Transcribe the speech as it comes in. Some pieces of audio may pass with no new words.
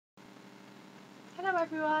Hello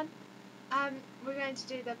everyone. We're going to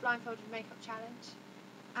do the blindfolded makeup challenge,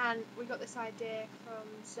 and we got this idea from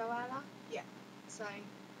Zoella. Yeah. So,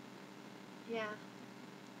 yeah.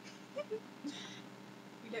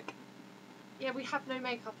 We look. Yeah, we have no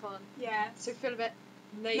makeup on. Yeah. So we feel a bit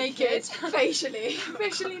Naked. Facially.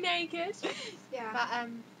 Officially naked. Yeah. But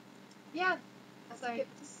yeah. Let's So get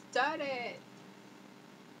started.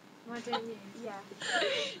 am I doing you? Yeah.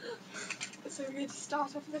 So we're going to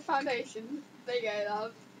start off with the foundation. There you go,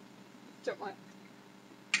 love. Don't mind.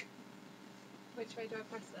 Which way do I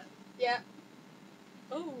press it? Yeah.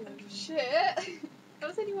 Oh Shit. that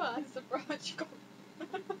was only one. That's the branch gone.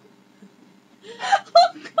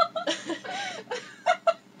 Oh god.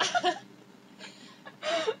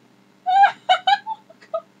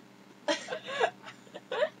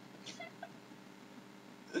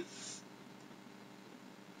 Is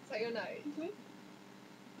that your nose? Mm-hmm.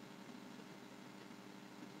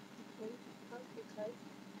 That's pretty close.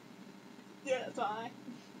 Yeah, that's I.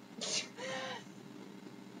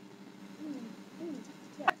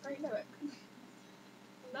 Yeah, great look.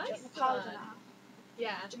 Nice. Do you want the powder one. now?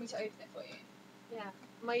 Yeah. Do you want me to open it for you? Yeah.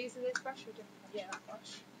 Am I using this brush or a different brush? Yeah, that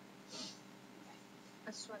brush. I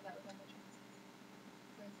just tried that with my dress.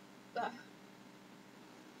 There.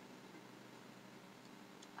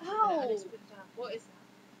 I need Ow! to put it down. What is that?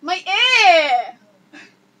 My ear!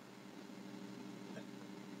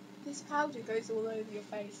 This powder goes all over your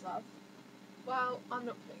face, love. Well, I'm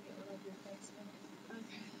not putting it all over your face now.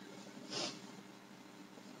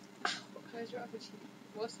 Okay. Close your upper cheek.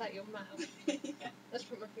 What's that, your mouth? Yeah. Let's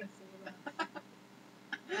put my fingers in your mouth.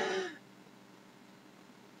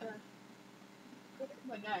 Put it in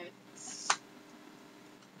my nose.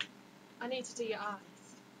 I need to do your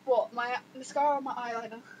eyes. What? My mascara or my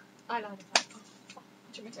eyeliner? Eyeliner first. Oh,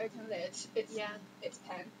 do you want me to open the lid? It's Yeah. It's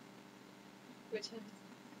pen. Which end?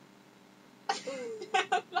 Ooh. I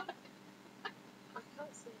I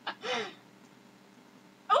can't see.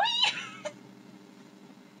 Oh yeah!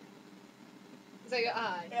 Is that your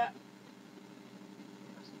eye? Yeah.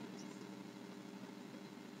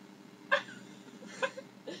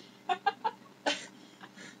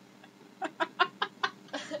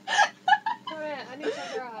 Come here, I need to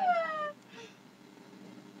have your eye.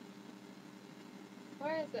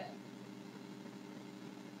 Where is it?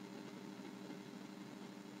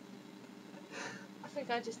 I think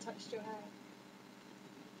I just touched your hair.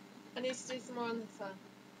 I need to do some more on this one. I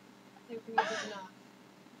think we need to do enough.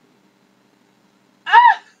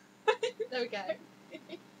 There we go.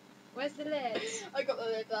 Where's the lid? I got the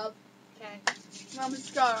lid, love. Okay. Now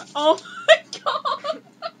mascara. Oh my god!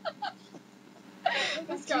 Do you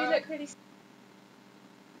Mascara. look really... Is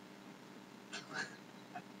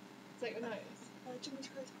that your nose? Do you want me to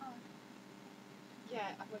close my eye? Yeah,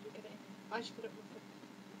 I've already got it in. I should put it with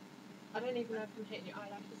I don't even know if I'm hitting your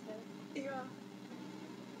eyelashes here. Yeah.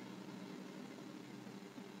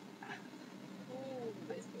 Ooh,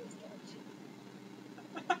 this feels dodgy.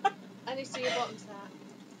 I need to do your bottom set.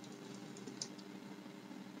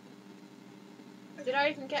 Did I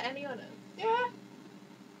even get any on it? Yeah.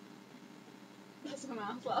 That's my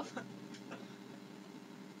mouth, love.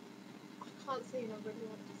 I can't see and I really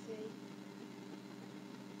want to see.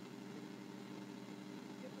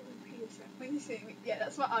 When you see me, yeah,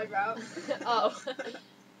 that's my eyebrow. Oh.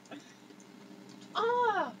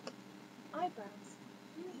 Ah! Eyebrows.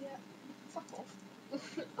 Yeah. Fuck off.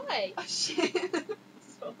 Oi! Oh shit.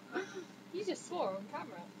 You just swore on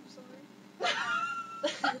camera. I'm sorry.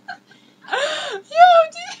 Yo,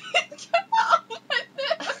 dude! Get out of my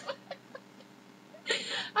lip!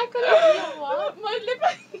 I couldn't see your what? My lip.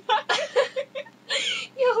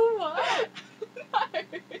 Your what? No,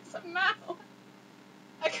 it's a mouth.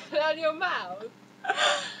 I got it on your mouth.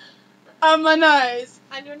 And my nose.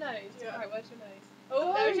 And your nose. Yeah. Right, where's your nose?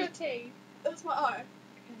 Oh, there's your teeth. That's my eye.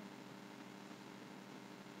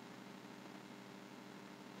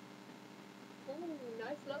 Ooh,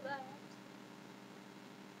 nice lot there.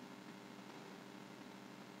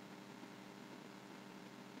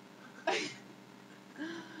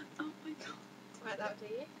 Oh my god. Right, that'll do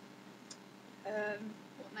you.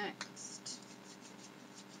 What next?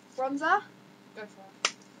 Bronzer? Go for it.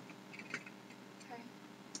 Okay.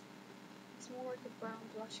 It's more like a brown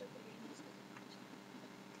blusher, but you can use it.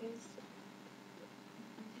 Is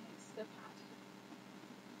here's the pad.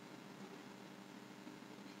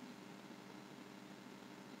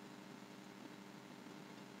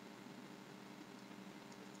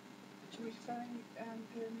 Should we put any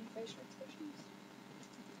facial expressions?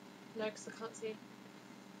 No, because I can't see.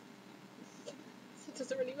 So it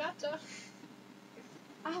doesn't really matter.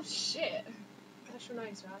 Oh shit. That's your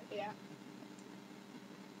nose, right? Yeah.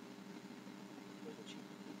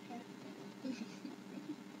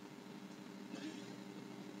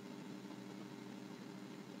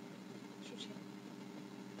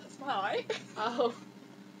 my eye. Oh.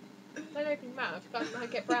 Don't open your mouth, you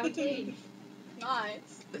might get brown teeth.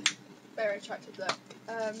 Nice. Very attractive look.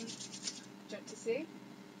 Do you want to see?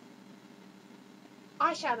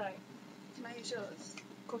 Eyeshadow. Can I use yours?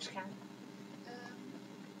 Of course you can.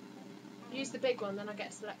 Um, Use the big one, then I get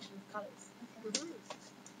a selection of colours. Okay.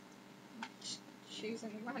 Choose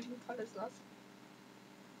any random colours, love.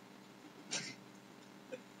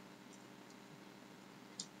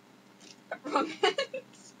 Wrong hand.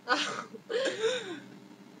 Oh.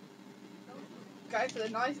 Go for the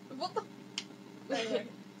nice. What the? There we go.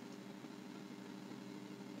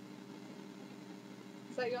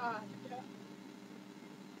 Is that your eye? Yeah.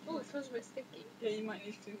 Oh, it smells a bit sticky. Yeah, you might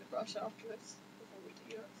need to clean the brush afterwards before we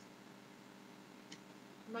do yours.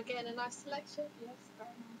 Am I getting a nice selection? Yes, very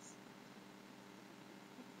nice.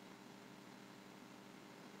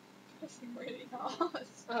 Pressing really hard.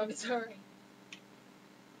 Oh, I'm sorry.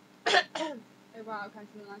 Oh wow, we're going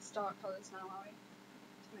for the nice dark colours now, are we?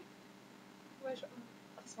 Where's your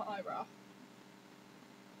That's my eyebrow.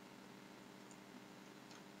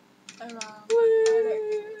 Oh wow. Woo! Oh,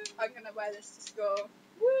 look, I'm gonna wear this to school.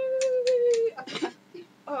 Woo!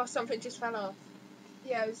 Oh, something just fell off.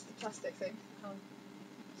 Yeah, it was the plastic thing. Oh.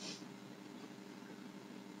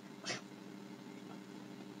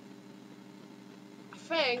 I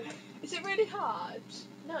think. Is it really hard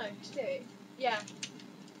No. to do? Yeah.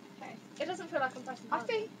 Okay. It doesn't feel like I'm pressing I hard.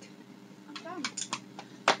 think I'm done.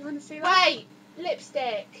 You want to see that? Wait!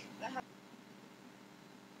 Lipstick! Oh,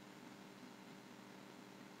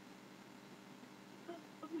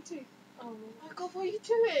 my tooth. Oh. Oh god, what are you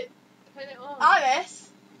doing? Put it on. Alice!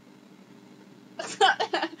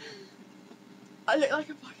 I look like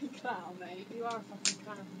a fucking clown, mate. You are a fucking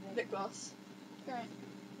clown. mate. Lip gloss. Great.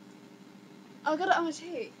 Oh, I got it on my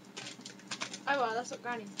teeth. Oh well, that's what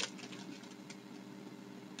Granny's did.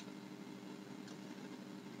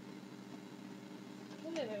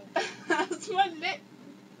 Ew. That's my lip.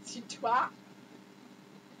 You twat.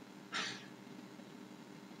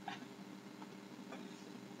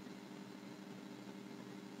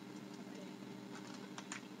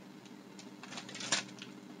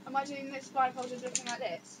 Am I doing this blindfolded looking like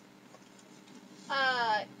this?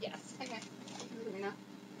 Yes. Okay.